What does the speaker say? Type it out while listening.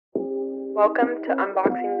Welcome to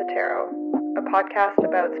Unboxing the Tarot, a podcast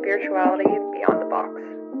about spirituality beyond the box.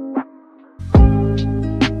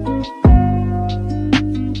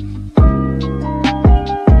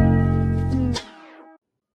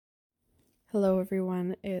 Hello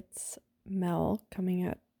everyone, it's Mel coming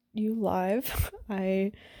at you live.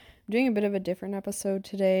 I'm doing a bit of a different episode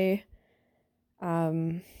today.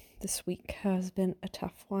 This week has been a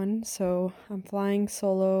tough one, so I'm flying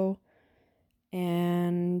solo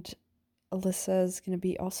and Alyssa is going to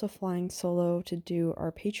be also flying solo to do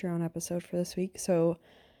our Patreon episode for this week. So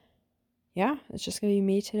yeah, it's just going to be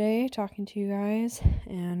me today talking to you guys.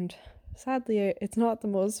 And sadly, it's not the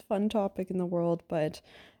most fun topic in the world, but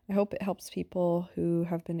I hope it helps people who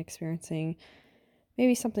have been experiencing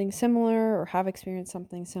maybe something similar or have experienced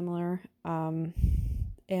something similar.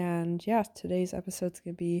 And yeah, today's episode is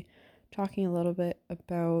going to be talking a little bit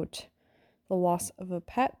about the loss of a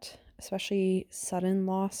pet, especially sudden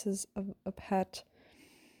losses of a pet.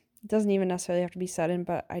 It doesn't even necessarily have to be sudden,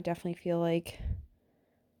 but I definitely feel like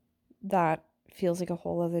that feels like a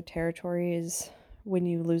whole other territory is when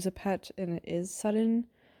you lose a pet and it is sudden.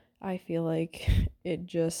 I feel like it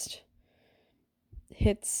just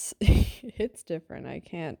hits different. I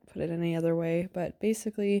can't put it any other way, but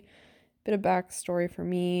basically bit of backstory for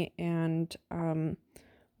me and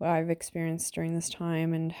what I've experienced during this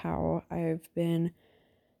time and how I've been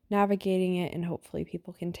navigating it, and hopefully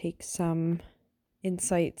people can take some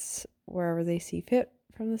insights wherever they see fit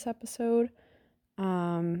from this episode.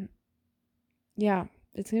 Yeah,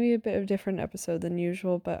 it's gonna be a bit of a different episode than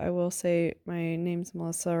usual, but I will say my name's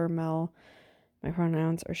Melissa or Mel. My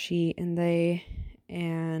pronouns are she and they,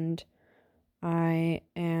 and I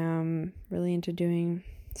am really into doing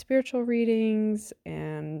spiritual readings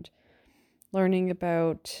and learning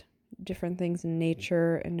about different things in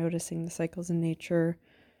nature and noticing the cycles in nature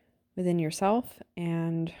within yourself.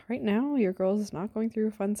 And right now your girl is not going through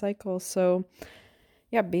a fun cycle. So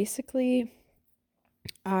yeah, basically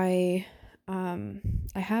I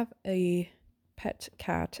have a pet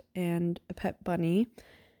cat and a pet bunny,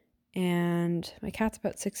 and my cat's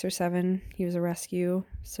about 6 or 7. He was a rescue,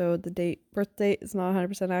 so the birth date is not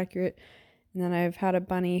 100% accurate. And then I've had a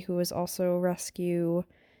bunny who was also a rescue,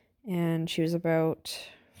 and she was about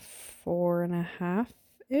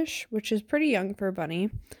 4.5-ish, which is pretty young for a bunny.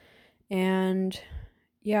 And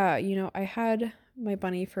yeah, I had my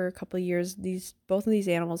bunny for a couple of years. Both of these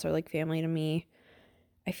animals are like family to me.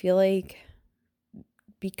 I feel like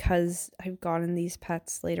because I've gotten these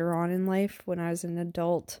pets later on in life when I was an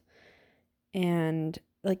adult, and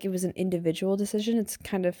like it was an individual decision, it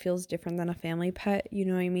kind of feels different than a family pet, you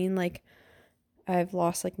know what I mean? Like I've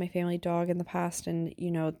lost like my family dog in the past, and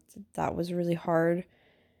that was really hard.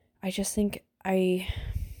 I just think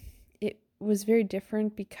it was very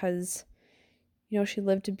different because she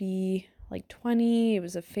lived to be like 20. It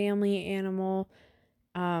was a family animal,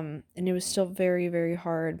 and it was still very, very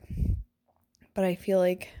hard. But I feel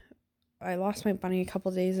like I lost my bunny a couple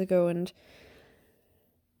days ago, and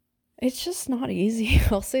it's just not easy.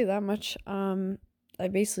 I'll say that much. I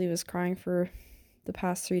basically was crying for the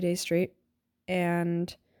past 3 days straight,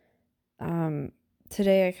 and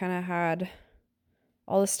today I kind of had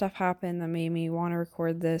all this stuff happen that made me want to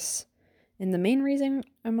record this. And the main reason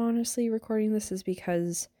I'm honestly recording this is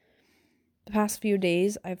because the past few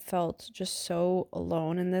days I've felt just so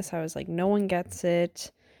alone in this. I was like, no one gets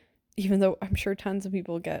it, even though I'm sure tons of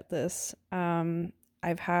people get this. I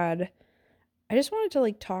just wanted to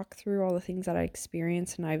like talk through all the things that I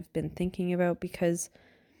experienced and I've been thinking about, because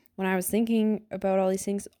when I was thinking about all these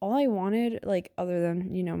things, all I wanted, like other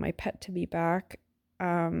than, my pet to be back,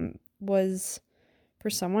 was for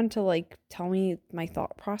someone to like tell me my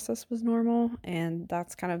thought process was normal. And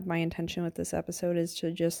that's kind of my intention with this episode, is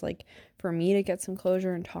to just like for me to get some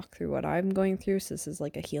closure and talk through what I'm going through. So this is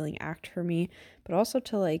like a healing act for me, but also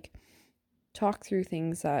to like talk through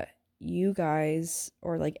things that you guys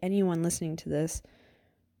or like anyone listening to this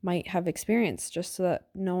might have experienced, just so that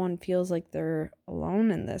no one feels like they're alone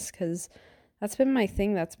in this, because that's been my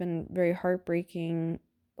thing that's been very heartbreaking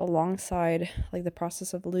alongside like the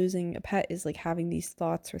process of losing a pet, is like having these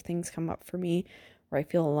thoughts or things come up for me where I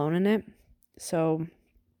feel alone in it. So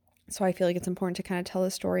I feel like it's important to kind of tell a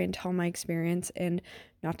story and tell my experience, and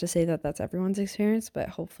not to say that that's everyone's experience, but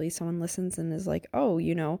hopefully someone listens and is like, oh,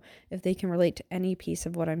 if they can relate to any piece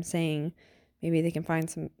of what I'm saying, maybe they can find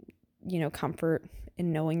some, comfort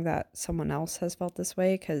in knowing that someone else has felt this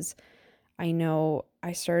way. Because I know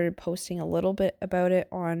I started posting a little bit about it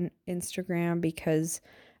on Instagram because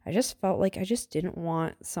I just felt like I just didn't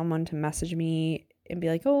want someone to message me and be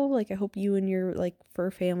like, oh, like I hope you and your like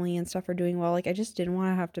fur family and stuff are doing well. Like I just didn't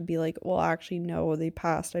want to have to be like, well, actually no, they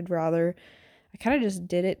passed. I kind of just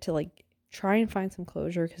did it to like try and find some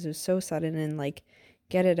closure because it was so sudden, and like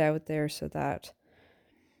get it out there so that,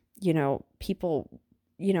 people,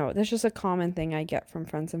 that's just a common thing I get from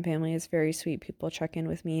friends and family. It's very sweet. People check in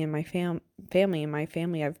with me and my family, and my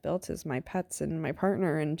family I've built is my pets and my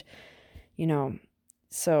partner. And, you know,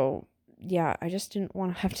 so yeah, I just didn't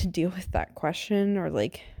want to have to deal with that question or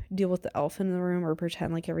like deal with the elephant in the room or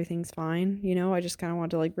pretend like everything's fine. I just kind of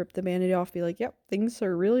wanted to like rip the band-aid off, be like, yep, things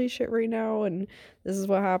are really shit right now. And this is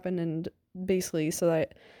what happened. And basically so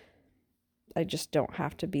that I just don't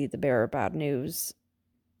have to be the bearer of bad news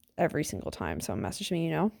every single time someone messaged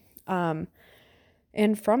me,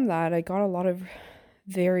 and from that I got a lot of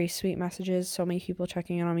very sweet messages, so many people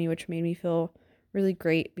checking in on me, which made me feel really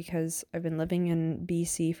great because I've been living in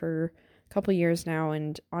BC for a couple years now,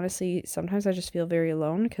 and honestly sometimes I just feel very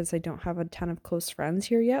alone because I don't have a ton of close friends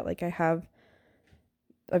here yet. Like I've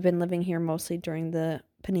been living here mostly during the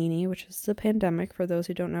panini, which is the pandemic. For those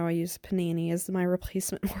who don't know, I use panini as my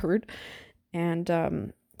replacement word.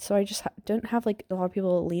 And so I just didn't have like a lot of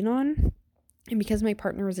people to lean on. And because my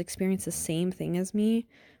partner was experiencing the same thing as me,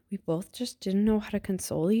 we both just didn't know how to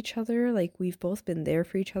console each other. Like we've both been there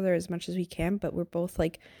for each other as much as we can, but we're both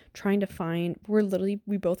like trying to find,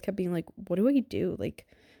 we both kept being like, what do I do? Like,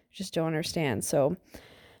 just don't understand. So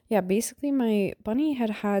yeah, basically my bunny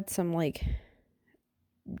had some like,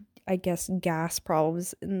 I guess, gas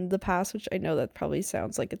problems in the past, which I know that probably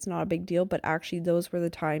sounds like it's not a big deal, but actually those were the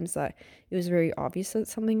times that it was very obvious that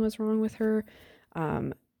something was wrong with her.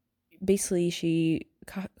 Basically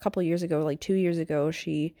a couple years ago, like 2 years ago,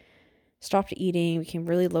 she stopped eating, became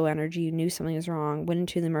really low energy, knew something was wrong, went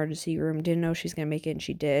into the emergency room, didn't know she was going to make it, and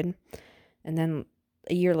she did. And then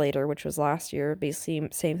a year later, which was last year, basically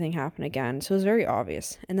same thing happened again. So it was very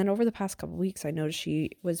obvious. And then over the past couple weeks, I noticed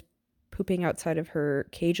she was pooping outside of her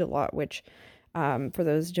cage a lot, which for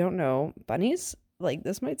those who don't know, bunnies, like,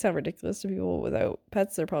 this might sound ridiculous to people without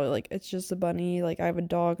pets. They're probably like, it's just a bunny. Like, I have a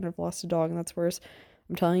dog and I've lost a dog and that's worse.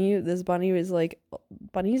 I'm telling you, this bunny was like,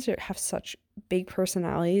 bunnies have such big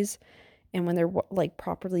personalities, and when they're like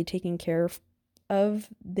properly taken care of,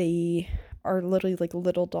 they are literally like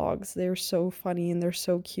little dogs. They're so funny and they're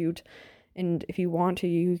so cute. And if you want to,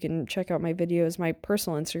 you can check out my videos, my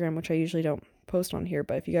personal Instagram, which I usually don't post on here,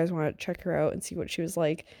 but if you guys want to check her out and see what she was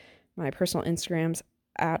like, my personal Instagram's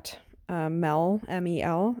at Mel,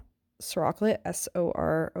 M-E-L, Soroklit,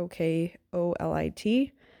 Sorokolit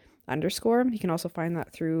 _ You can also find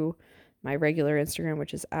that through my regular Instagram,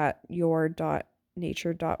 which is at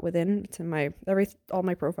your.nature.within. It's in all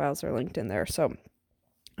my profiles are linked in there. So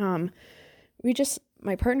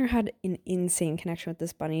my partner had an insane connection with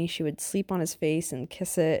this bunny. She would sleep on his face and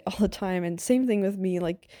kiss it all the time. And same thing with me.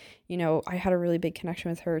 Like, I had a really big connection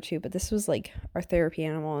with her too, but this was like our therapy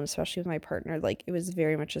animal, and especially with my partner, like it was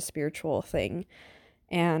very much a spiritual thing.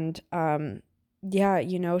 And, yeah,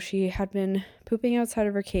 she had been pooping outside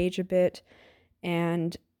of her cage a bit,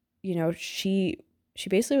 and, she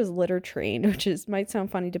basically was litter trained, which might sound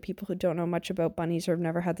funny to people who don't know much about bunnies or have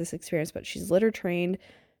never had this experience, but she's litter trained.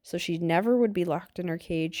 So she never would be locked in her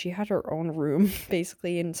cage. She had her own room,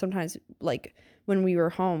 basically. And sometimes, like, when we were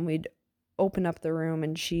home, we'd open up the room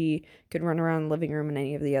and she could run around the living room and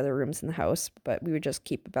any of the other rooms in the house, but we would just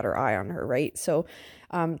keep a better eye on her, right? So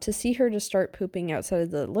to see her just start pooping outside of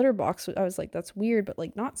the litter box, I was like, that's weird, but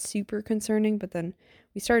like not super concerning. But then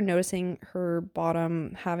we started noticing her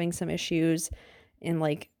bottom having some issues, and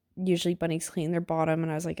like usually bunnies clean their bottom,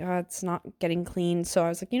 and I was like, it's not getting clean. So I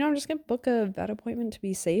was like, I'm just gonna book a vet appointment to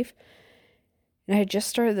be safe. And I had just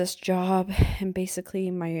started this job, and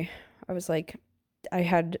basically I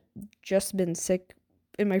had just been sick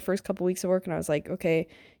in my first couple weeks of work, and I was like, okay,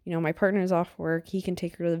 my partner is off work, he can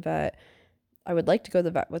take her to the vet. I would like to go to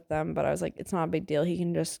the vet with them, but I was like, it's not a big deal, he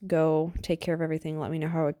can just go take care of everything, let me know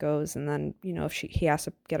how it goes, and then if he has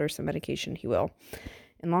to get her some medication, he will.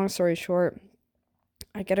 And long story short,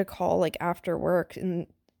 I get a call like after work, and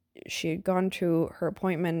she had gone to her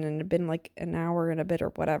appointment and it had been like an hour and a bit or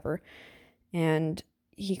whatever. And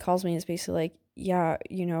he calls me and is basically like, yeah,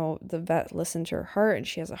 the vet listened to her heart and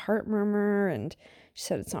she has a heart murmur and she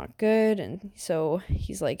said it's not good. And so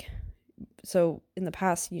he's like, so in the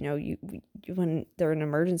past, when they're in an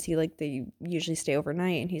emergency, like they usually stay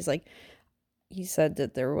overnight. And he said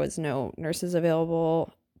that there was no nurses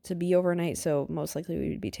available to be overnight, so most likely we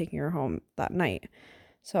would be taking her home that night.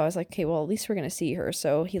 So I was like, okay, well, at least we're going to see her.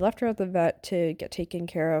 So he left her at the vet to get taken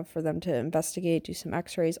care of, for them to investigate, do some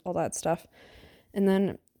x-rays, all that stuff. And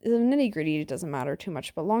then the nitty gritty, it doesn't matter too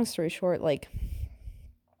much. But long story short, like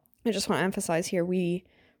I just want to emphasize here, we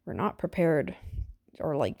were not prepared,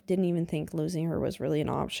 or like didn't even think losing her was really an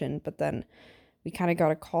option. But then we kind of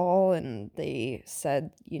got a call and they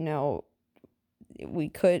said, we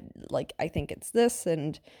could, like, I think it's this,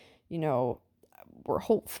 and you know we're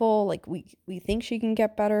hopeful, like we think she can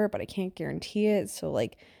get better, but I can't guarantee it. So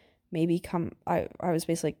like maybe come, I was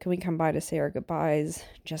basically like, can we come by to say our goodbyes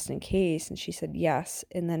just in case? And she said yes.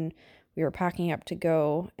 And then we were packing up to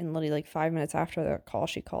go, and literally like 5 minutes after that call,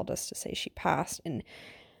 she called us to say she passed. And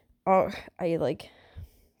I like,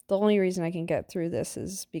 the only reason I can get through this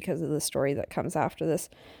is because of the story that comes after this.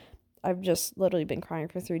 I've just literally been crying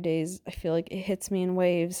for 3 days. I feel like it hits me in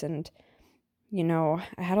waves. And I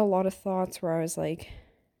had a lot of thoughts where I was like,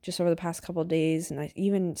 just over the past couple of days, and I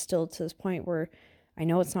even still to this point where I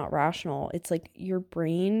know it's not rational. It's like your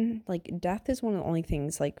brain, like death is one of the only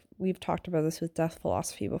things, like we've talked about this with death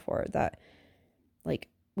philosophy before, that like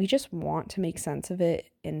we just want to make sense of it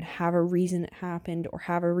and have a reason it happened, or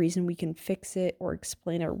have a reason we can fix it or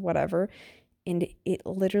explain it or whatever. And it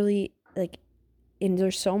literally, like, and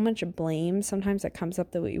there's so much blame sometimes that comes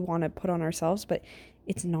up that we want to put on ourselves, but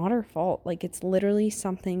it's not our fault. Like, it's literally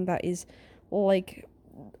something that is like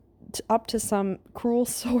up to some cruel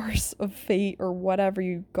source of fate or whatever,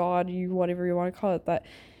 whatever you want to call it, that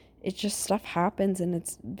it just, stuff happens and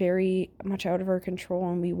it's very much out of our control,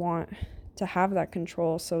 and we want to have that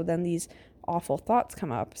control. So then these awful thoughts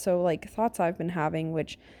come up. So like thoughts I've been having,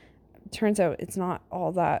 which turns out it's not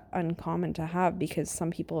all that uncommon to have, because some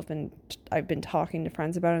people I've been talking to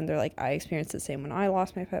friends about it, and they're like, I experienced the same when I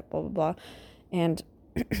lost my pet, blah blah blah. And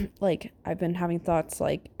like I've been having thoughts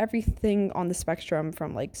like everything on the spectrum,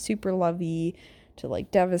 from like super lovey to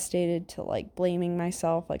like devastated to like blaming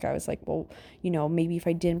myself. Like I was like, well, maybe if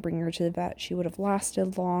I didn't bring her to the vet, she would have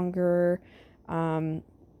lasted longer.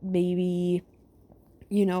 Maybe,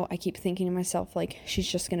 I keep thinking to myself, like,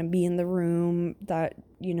 she's just going to be in the room that,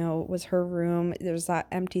 was her room. There's that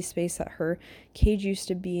empty space that her cage used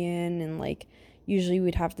to be in. And like, usually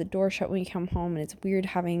we'd have the door shut when we come home, and it's weird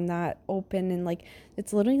having that open. And like,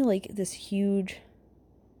 it's literally like this huge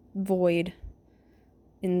void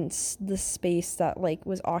in the space that like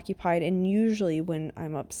was occupied. And usually when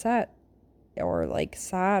I'm upset or like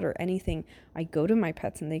sad or anything, I go to my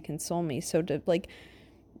pets and they console me. So to like,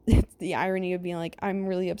 it's the irony of being like, I'm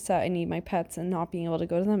really upset, I need my pets, and not being able to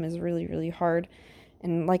go to them is really, really hard.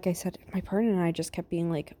 And like I said, my partner and I just kept being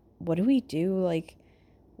like, what do we do? Like,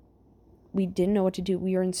 we didn't know what to do.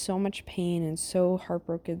 We were in so much pain and so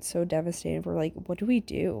heartbroken, so devastated. We're like, what do we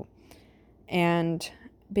do? And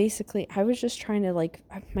basically, I was just trying to, like,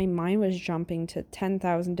 my mind was jumping to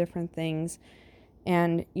 10,000 different things.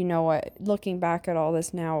 And you know what? Looking back at all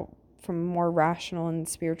this now from a more rational and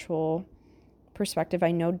spiritual perspective,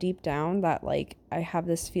 I know deep down that like I have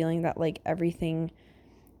this feeling that like everything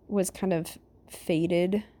was kind of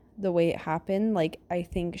fated the way it happened. Like, I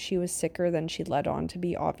think she was sicker than she led on to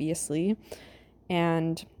be, obviously.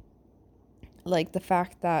 And like the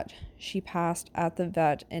fact that she passed at the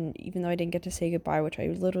vet, and even though I didn't get to say goodbye, which I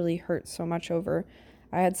literally hurt so much over,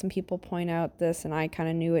 I had some people point out this, and I kind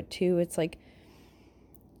of knew it too. It's like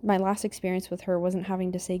my last experience with her wasn't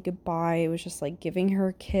having to say goodbye. It was just like giving her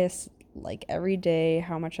a kiss like every day,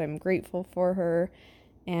 how much I'm grateful for her,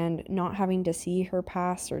 and not having to see her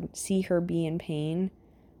pass or see her be in pain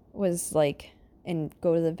was like, and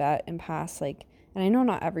go to the vet and pass, like, and I know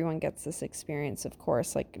not everyone gets this experience, of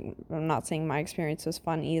course. Like, I'm not saying my experience was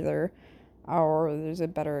fun either, or there's a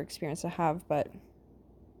better experience to have, but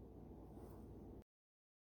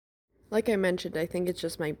like I mentioned, I think it's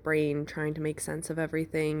just my brain trying to make sense of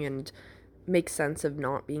everything and make sense of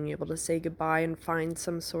not being able to say goodbye and find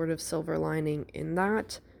some sort of silver lining in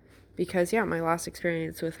that. Because yeah, my last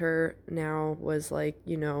experience with her now was like,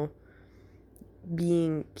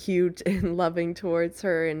 being cute and loving towards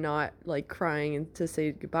her and not like crying and to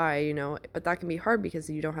say goodbye, but that can be hard because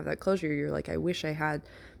you don't have that closure. You're like, I wish I had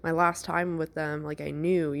my last time with them, like I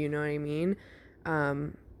knew, you know what I mean?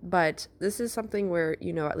 But this is something where,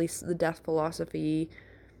 at least the death philosophy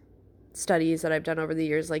studies that I've done over the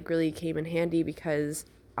years like really came in handy, because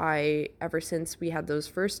ever since we had those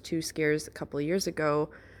first two scares a couple of years ago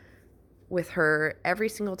with her, every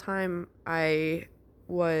single time I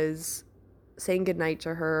was saying goodnight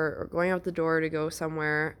to her or going out the door to go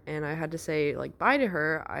somewhere and I had to say like bye to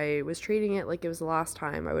her, I was treating it like it was the last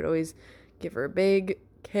time. I would always give her a big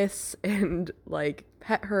kiss and like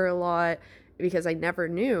pet her a lot, because I never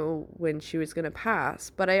knew when she was going to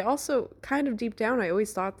pass. But I also kind of deep down, I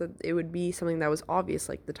always thought that it would be something that was obvious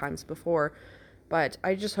like the times before. But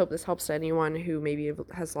I just hope this helps anyone who maybe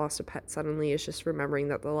has lost a pet suddenly, is just remembering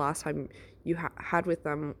that the last time you had with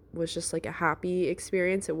them was just like a happy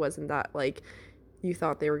experience. It wasn't that like you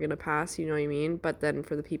thought they were going to pass, you know what I mean? But then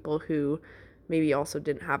for the people who maybe also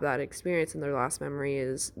didn't have that experience and their last memory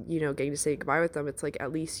is, getting to say goodbye with them, it's like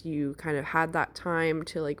at least you kind of had that time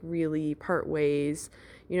to like really part ways.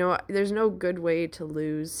 There's no good way to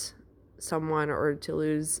lose someone or to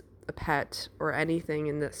lose a pet or anything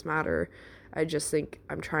in this matter. I just think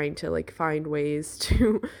I'm trying to like find ways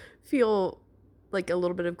to feel like a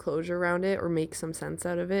little bit of closure around it or make some sense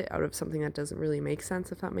out of something that doesn't really make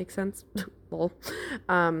sense, if that makes sense. Lol.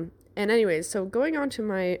 And anyways, so going on to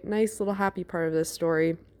my nice little happy part of this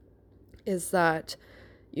story is that,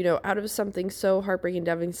 out of something so heartbreaking,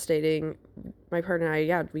 devastating, my partner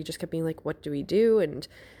and I, we just kept being like, what do we do? And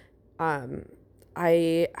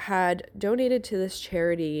I had donated to this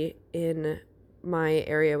charity in my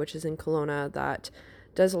area, which is in Kelowna, that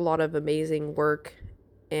does a lot of amazing work,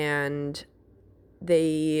 and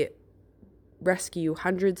they rescue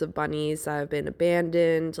hundreds of bunnies that have been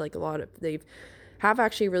abandoned. Like they have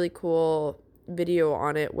actually a really cool video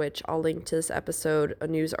on it, which I'll link to this episode, a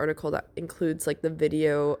news article that includes like the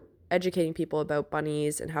video educating people about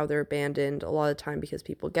bunnies and how they're abandoned a lot of the time because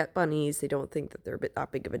people get bunnies, they don't think that they're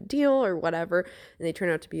that big of a deal or whatever, and they turn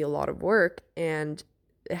out to be a lot of work. And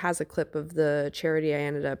it has a clip of the charity I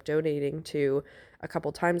ended up donating to a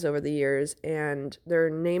couple times over the years, and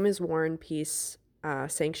their name is War and Peace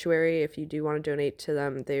Sanctuary. If you do want to donate to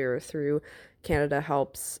them, they're through Canada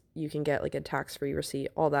Helps. You can get like a tax-free receipt,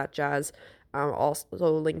 all that jazz. I'll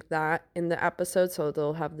also link that in the episode, so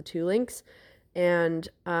they'll have the two links. And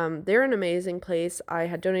they're an amazing place. I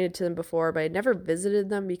had donated to them before, but I never visited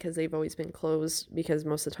them because they've always been closed, because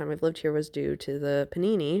most of the time I've lived here was due to the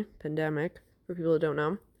pandemic, for people who don't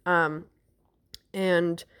know.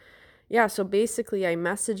 And yeah, so basically I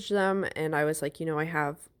messaged them and I was like, I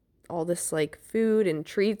have all this like food and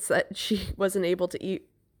treats that she wasn't able to eat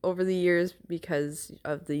over the years because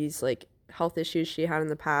of these like health issues she had in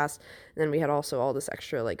the past. And then we had also all this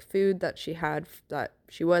extra like food that she had that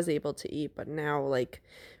she was able to eat, but now like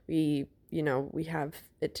we have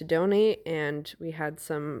it to donate, and we had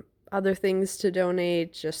some other things to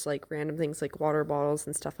donate, just like random things like water bottles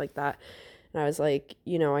and stuff like that. And I was like,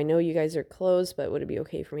 I know you guys are closed, but would it be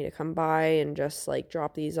okay for me to come by and just like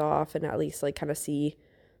drop these off and at least like kind of see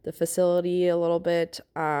the facility a little bit?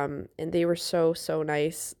 And they were so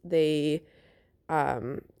nice. They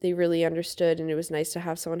really understood, and it was nice to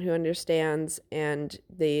have someone who understands, and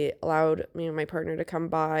they allowed me and my partner to come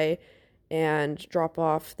by and drop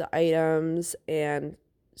off the items and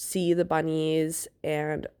see the bunnies.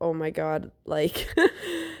 And oh my God, like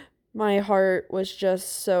my heart was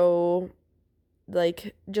just so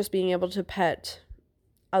like, just being able to pet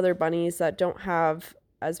other bunnies that don't have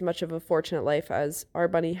as much of a fortunate life as our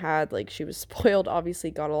bunny had. Like, she was spoiled,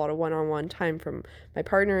 obviously got a lot of one-on-one time from my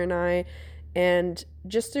partner and I. And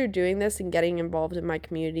just through doing this and getting involved in my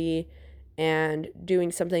community and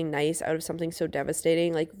doing something nice out of something so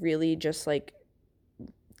devastating, like really just like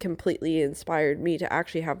completely inspired me to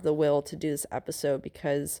actually have the will to do this episode,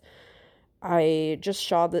 because I just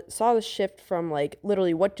saw the shift from like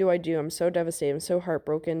literally, what do I do? I'm so devastated, I'm so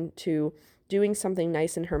heartbroken, to doing something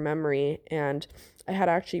nice in her memory. And I had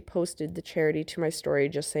actually posted the charity to my story,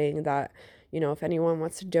 just saying that, if anyone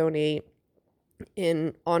wants to donate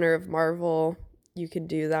in honor of Marvel, you can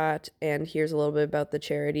do that. And here's a little bit about the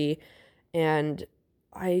charity. And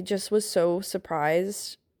I just was so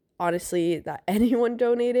surprised, honestly, that anyone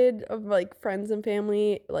donated, of like friends and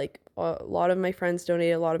family. Like a lot of my friends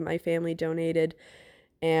donated, a lot of my family donated,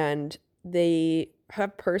 and they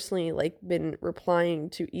have personally like been replying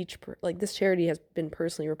to each like this charity has been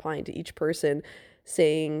personally replying to each person,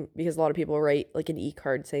 saying, because a lot of people write like an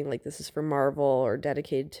e-card saying like this is for Marvel or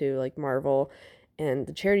dedicated to like Marvel, and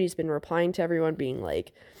the charity's been replying to everyone, being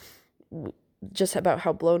like just about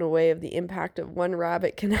how blown away of the impact of one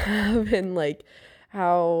rabbit can have, and like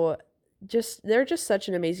how they're just such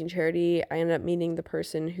an amazing charity. I ended up meeting the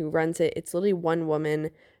person who runs it. It's literally one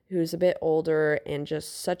woman who's a bit older, and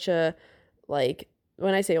just such a, like,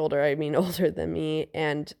 when I say older, I mean older than me.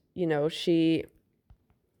 And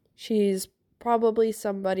she's probably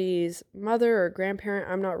somebody's mother or grandparent,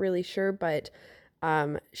 I'm not really sure, but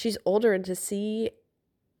she's older, and to see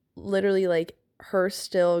literally like her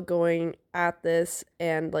still going at this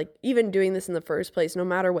and like even doing this in the first place, no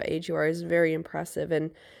matter what age you are, is very impressive.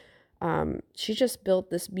 And she just built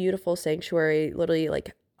this beautiful sanctuary, literally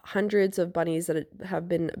like hundreds of bunnies that have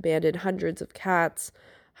been abandoned, hundreds of cats,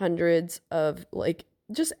 hundreds of like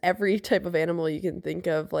just every type of animal you can think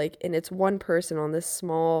of, like, and it's one person on this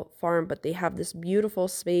small farm, but they have this beautiful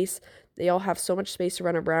space. They all have so much space to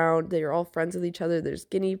run around. They're all friends with each other. There's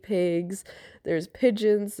guinea pigs, there's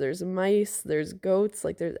pigeons, there's mice, there's goats,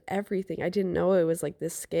 like there's everything. I didn't know it was like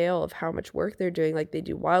this scale of how much work they're doing. Like they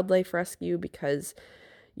do wildlife rescue because,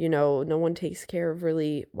 no one takes care of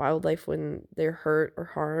really wildlife when they're hurt or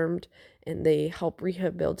harmed, and they help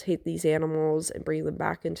rehabilitate these animals and bring them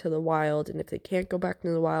back into the wild. And if they can't go back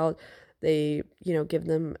into the wild, they, give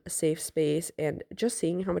them a safe space. And just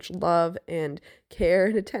seeing how much love and care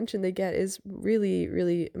and attention they get is really,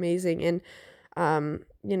 really amazing. And,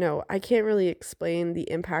 I can't really explain the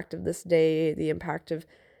impact of this day, the impact of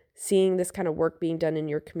seeing this kind of work being done in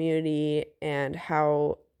your community, and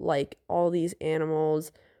how like all these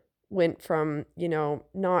animals went from,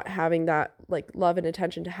 not having that like love and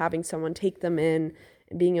attention to having someone take them in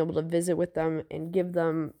and being able to visit with them and give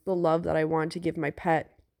them the love that I want to give my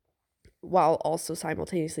pet, while also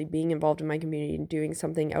simultaneously being involved in my community and doing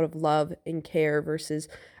something out of love and care versus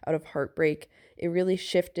out of heartbreak. It really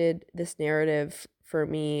shifted this narrative for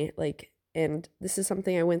me. Like, and this is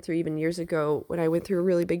something I went through even years ago when I went through a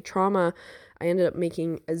really big trauma. I ended up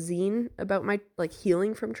making a zine about my like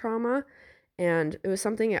healing from trauma. And it was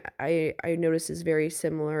something I noticed is very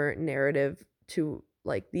similar narrative to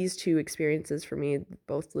like these two experiences for me,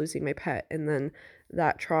 both losing my pet and then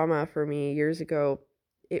that trauma for me years ago.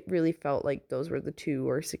 It really felt like those were the two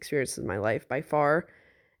worst experiences of my life by far.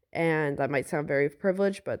 And that might sound very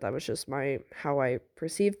privileged, but that was just how I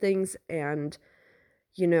perceived things. And,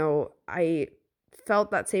 I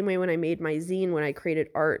felt that same way when I made my zine, when I created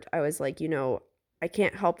art. I was like, I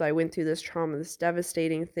can't help that I went through this trauma, this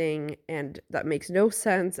devastating thing, and that makes no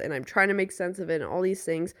sense, and I'm trying to make sense of it and all these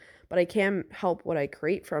things, but I can help what I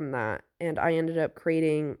create from that. And I ended up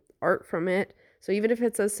creating art from it. So even if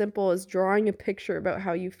it's as simple as drawing a picture about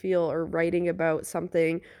how you feel or writing about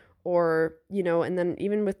something, or, and then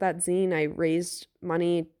even with that zine, I raised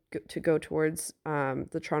money to go towards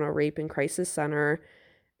the Toronto Rape and Crisis Center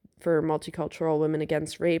for Multicultural Women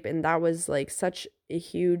Against Rape. And that was like such a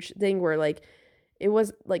huge thing where like, it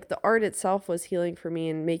was like the art itself was healing for me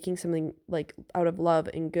and making something like out of love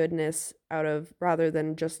and goodness rather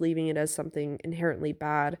than just leaving it as something inherently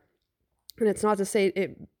bad. And it's not to say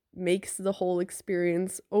it makes the whole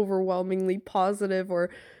experience overwhelmingly positive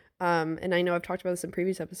or and I know I've talked about this in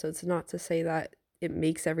previous episodes, not to say that it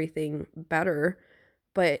makes everything better,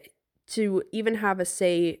 but to even have a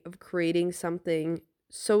say of creating something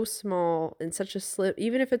so small and such a slim,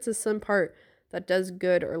 even if it's a slim part that does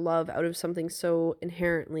good or love out of something so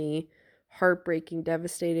inherently heartbreaking,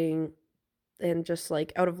 devastating, and just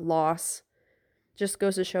like out of loss, just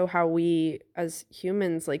goes to show how we as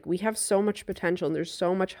humans, like we have so much potential and there's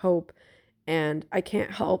so much hope. And I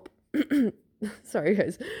can't help sorry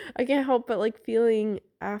guys, I can't help but like feeling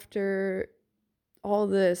after all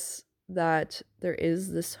this that there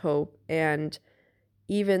is this hope. And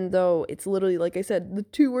even though it's literally, like I said, the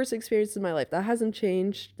two worst experiences in my life, that hasn't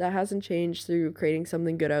changed through creating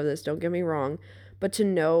something good out of this, don't get me wrong, but to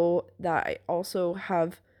know that I also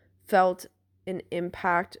have felt an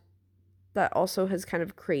impact that also has kind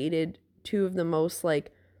of created two of the most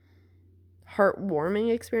like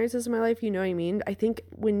heartwarming experiences in my life, you know what I mean? I think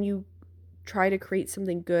when you try to create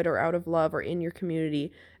something good or out of love or in your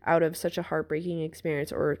community out of such a heartbreaking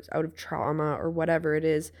experience or out of trauma or whatever it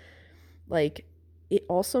is, like it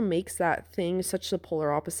also makes that thing such the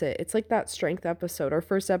polar opposite. It's like that strength episode, our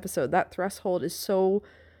first episode, that threshold is so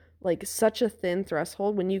like such a thin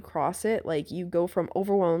threshold. When you cross it, like you go from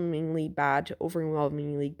overwhelmingly bad to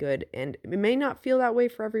overwhelmingly good. And it may not feel that way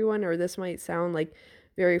for everyone, or this might sound like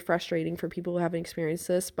very frustrating for people who haven't experienced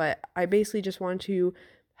this, but I basically just want to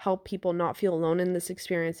help people not feel alone in this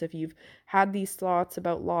experience. If you've had these thoughts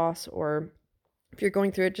about loss, or if you're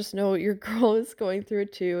going through it, just know your girl is going through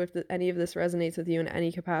it too. If any of this resonates with you in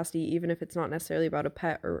any capacity, even if it's not necessarily about a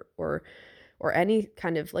pet or any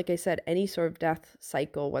kind of, like I said, any sort of death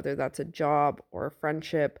cycle, whether that's a job or a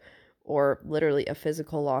friendship or literally a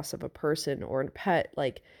physical loss of a person or a pet,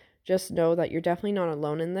 like just know that you're definitely not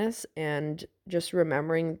alone in this. And just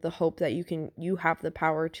remembering the hope that you have the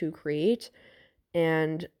power to create.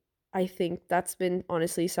 And I think that's been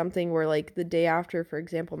honestly something where like the day after, for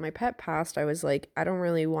example, my pet passed, I was like, I don't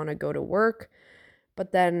really want to go to work.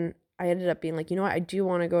 But then I ended up being like, you know what, I do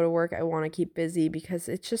want to go to work. I want to keep busy because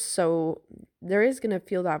it's just so, there is going to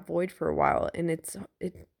feel that void for a while. And it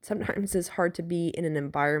sometimes is hard to be in an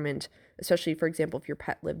environment, especially, for example, if your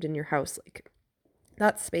pet lived in your house, like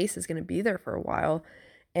that space is going to be there for a while.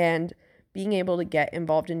 And being able to get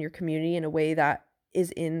involved in your community in a way that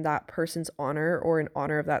is in that person's honor or in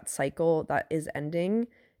honor of that cycle that is ending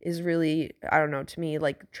is really, I don't know, to me,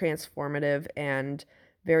 like transformative and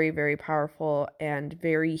very, very powerful and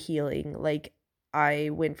very healing. Like, I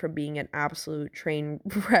went from being an absolute train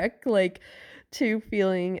wreck, like, to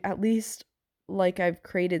feeling at least like I've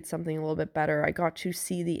created something a little bit better. I got to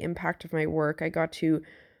see the impact of my work. I got to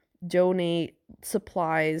donate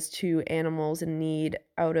supplies to animals in need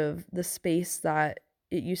out of the space that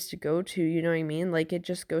it used to go to, you know what I mean? Like, it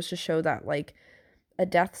just goes to show that, like, a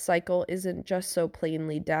death cycle isn't just so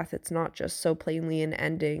plainly death. It's not just so plainly an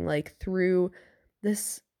ending. Like, through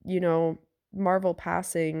this, Marvel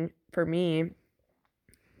passing for me,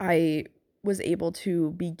 I was able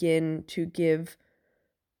to begin to give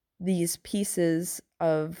these pieces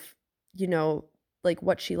of, like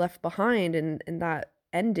what she left behind and that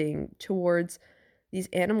ending towards these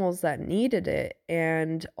animals that needed it.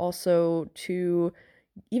 And also to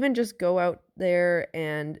even just go out there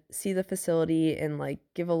and see the facility and like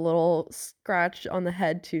give a little scratch on the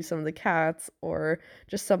head to some of the cats or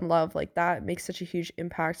just some love, like that makes such a huge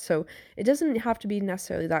impact. So it doesn't have to be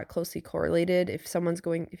necessarily that closely correlated. If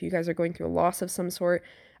you guys are going through a loss of some sort,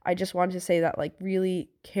 I just wanted to say that, like, really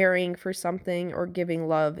caring for something or giving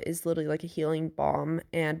love is literally like a healing balm.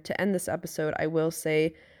 And to end this episode, I will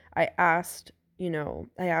say I asked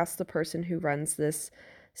the person who runs this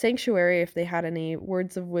sanctuary if they had any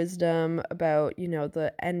words of wisdom about,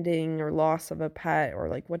 the ending or loss of a pet or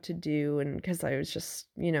like what to do. And because I was just,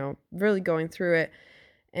 really going through it.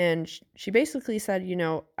 And she basically said,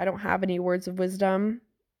 I don't have any words of wisdom.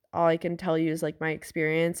 All I can tell you is like my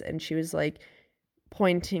experience. And she was like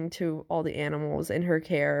pointing to all the animals in her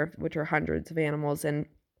care, which are hundreds of animals.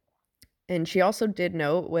 And she also did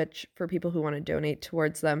note, which for people who want to donate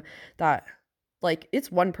towards them, that like it's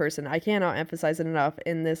one person. I cannot emphasize it enough.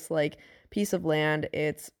 In this like piece of land,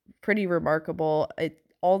 it's pretty remarkable.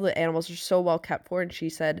 All the animals are so well kept for, and she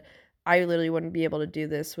said, I literally wouldn't be able to do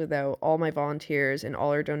this without all my volunteers and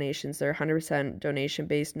all our donations. They're 100% donation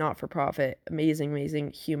based, not for profit. Amazing,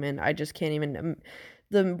 amazing human. I just can't even.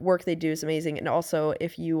 The work they do is amazing. And also,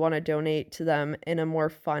 if you want to donate to them in a more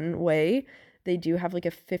fun way, they do have like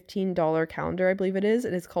a $15 calendar, I believe it is,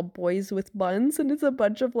 and it's called Boys with Buns, and it's a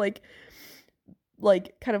bunch of like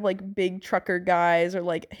kind of like big trucker guys or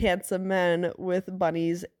like handsome men with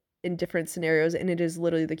bunnies in different scenarios, and it is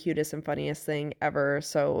literally the cutest and funniest thing ever.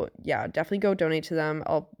 So yeah, definitely go donate to them.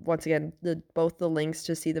 I'll once again both the links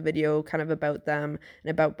to see the video kind of about them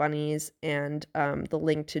and about bunnies, and the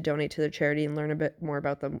link to donate to their charity and learn a bit more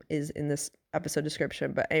about them is in this episode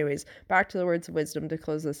description. But anyways, back to the words of wisdom to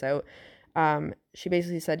close this out. She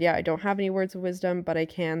basically said, yeah, I don't have any words of wisdom, but I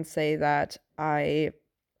can say that she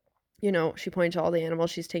pointed to all the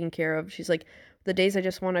animals she's taking care of. She's like, the days I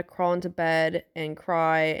just want to crawl into bed and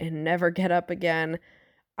cry and never get up again,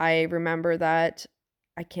 I remember that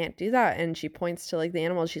I can't do that. And she points to like the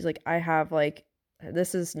animals. She's like, I have like,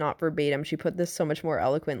 this is not verbatim. She put this so much more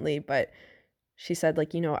eloquently, but she said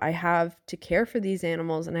like, I have to care for these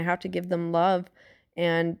animals and I have to give them love.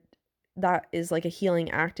 And that is like a healing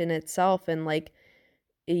act in itself. And like,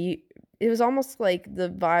 it was almost like the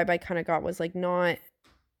vibe I kind of got was like, not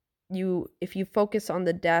if you focus on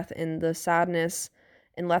the death and the sadness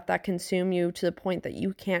and let that consume you to the point that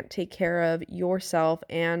you can't take care of yourself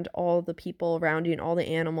and all the people around you and all the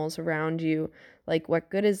animals around you, like what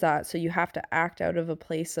good is that? So you have to act out of a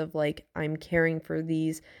place of like, I'm caring for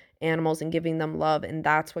these animals and giving them love, and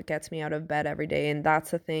that's what gets me out of bed every day. And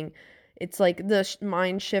that's the thing. It's like the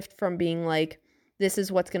mind shift from being like, this is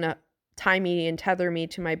what's gonna tie me and tether me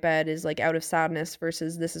to my bed is like out of sadness,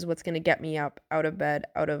 versus this is what's going to get me up out of bed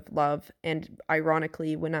out of love. And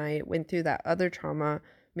ironically, when I went through that other trauma,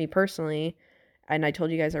 me personally, and I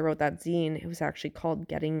told you guys I wrote that zine, it was actually called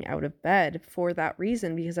Getting Out of Bed for that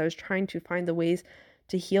reason, because I was trying to find the ways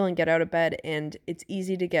to heal and get out of bed. And it's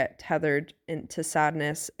easy to get tethered into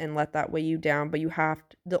sadness and let that weigh you down, but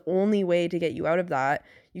the only way to get you out of that,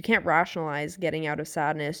 you can't rationalize getting out of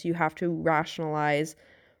sadness. You have to rationalize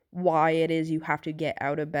why it is you have to get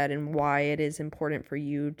out of bed and why it is important for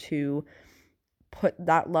you to put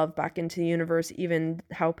that love back into the universe, even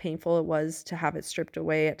how painful it was to have it stripped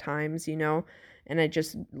away at times, and it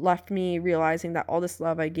just left me realizing that all this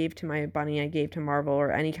love I gave to my bunny, I gave to Marvel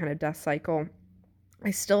or any kind of death cycle,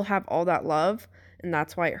 I still have all that love, and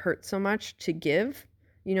that's why it hurts so much to give.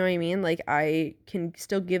 You know what I mean? Like, I can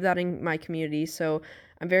still give that in my community. So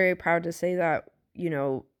I'm very proud to say that,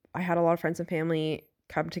 I had a lot of friends and family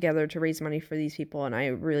come together to raise money for these people, and I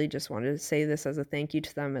really just wanted to say this as a thank you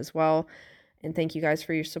to them as well. And thank you guys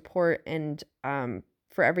for your support and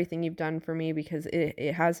for everything you've done for me, because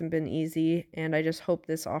it hasn't been easy. And I just hope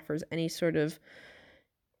this offers any sort of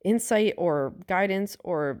insight or guidance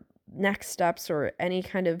or next steps or any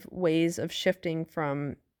kind of ways of shifting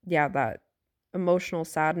from, that emotional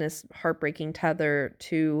sadness, heartbreaking tether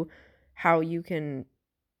to how you can,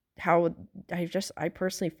 how I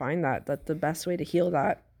personally find that the best way to heal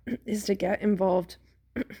that is to get involved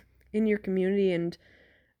in your community and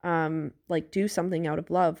like do something out of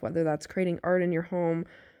love, whether that's creating art in your home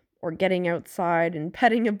or getting outside and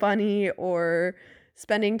petting a bunny or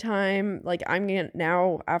spending time like I'm gonna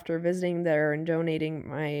now after visiting there and donating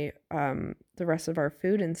my the rest of our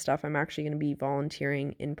food and stuff. I'm actually going to be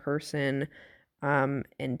volunteering in person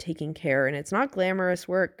and taking care, and it's not glamorous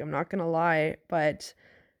work, I'm not going to lie, but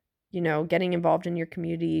getting involved in your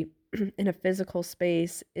community in a physical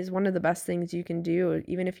space is one of the best things you can do,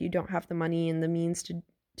 even if you don't have the money and the means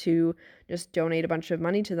to just donate a bunch of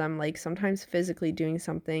money to them. Like sometimes physically doing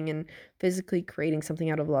something and physically creating something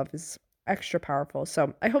out of love is extra powerful.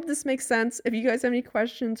 So I hope this makes sense. If you guys have any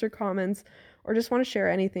questions or comments or just want to share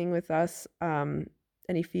anything with us,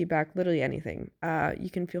 any feedback, literally anything, you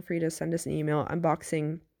can feel free to send us an email,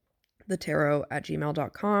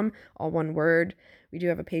 unboxingthetarot@gmail.com, all one word. We do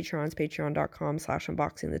have a Patreon, it's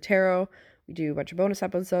patreon.com/unboxingthetarot. We do a bunch of bonus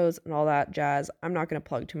episodes and all that jazz. I'm not going to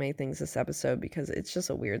plug too many things this episode because it's just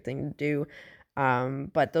a weird thing to do.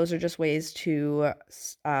 But those are just ways to,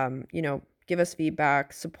 give us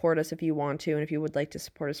feedback, support us if you want to. And if you would like to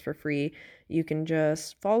support us for free, you can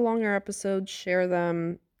just follow along our episodes, share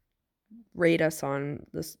them, rate us on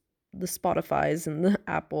the Spotify's and the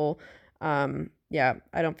Apple. I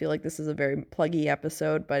don't feel like this is a very pluggy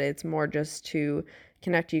episode, but it's more just to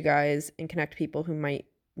connect you guys and connect people who might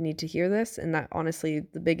need to hear this. And that honestly,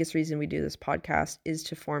 the biggest reason we do this podcast is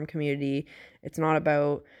to form community. It's not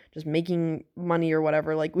about just making money or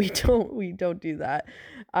whatever. Like we don't do that.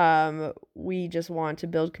 We just want to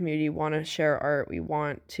build community, want to share art. We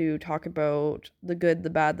want to talk about the good, the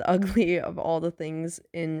bad, the ugly of all the things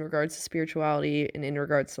in regards to spirituality and in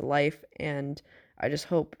regards to life. And I just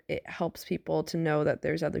hope it helps people to know that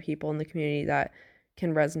there's other people in the community that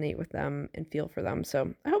can resonate with them and feel for them.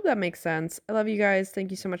 So I hope that makes sense. I love you guys. Thank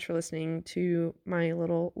you so much for listening to my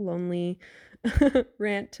little lonely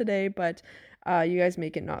rant today, but you guys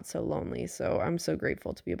make it not so lonely. So I'm so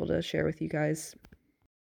grateful to be able to share with you guys.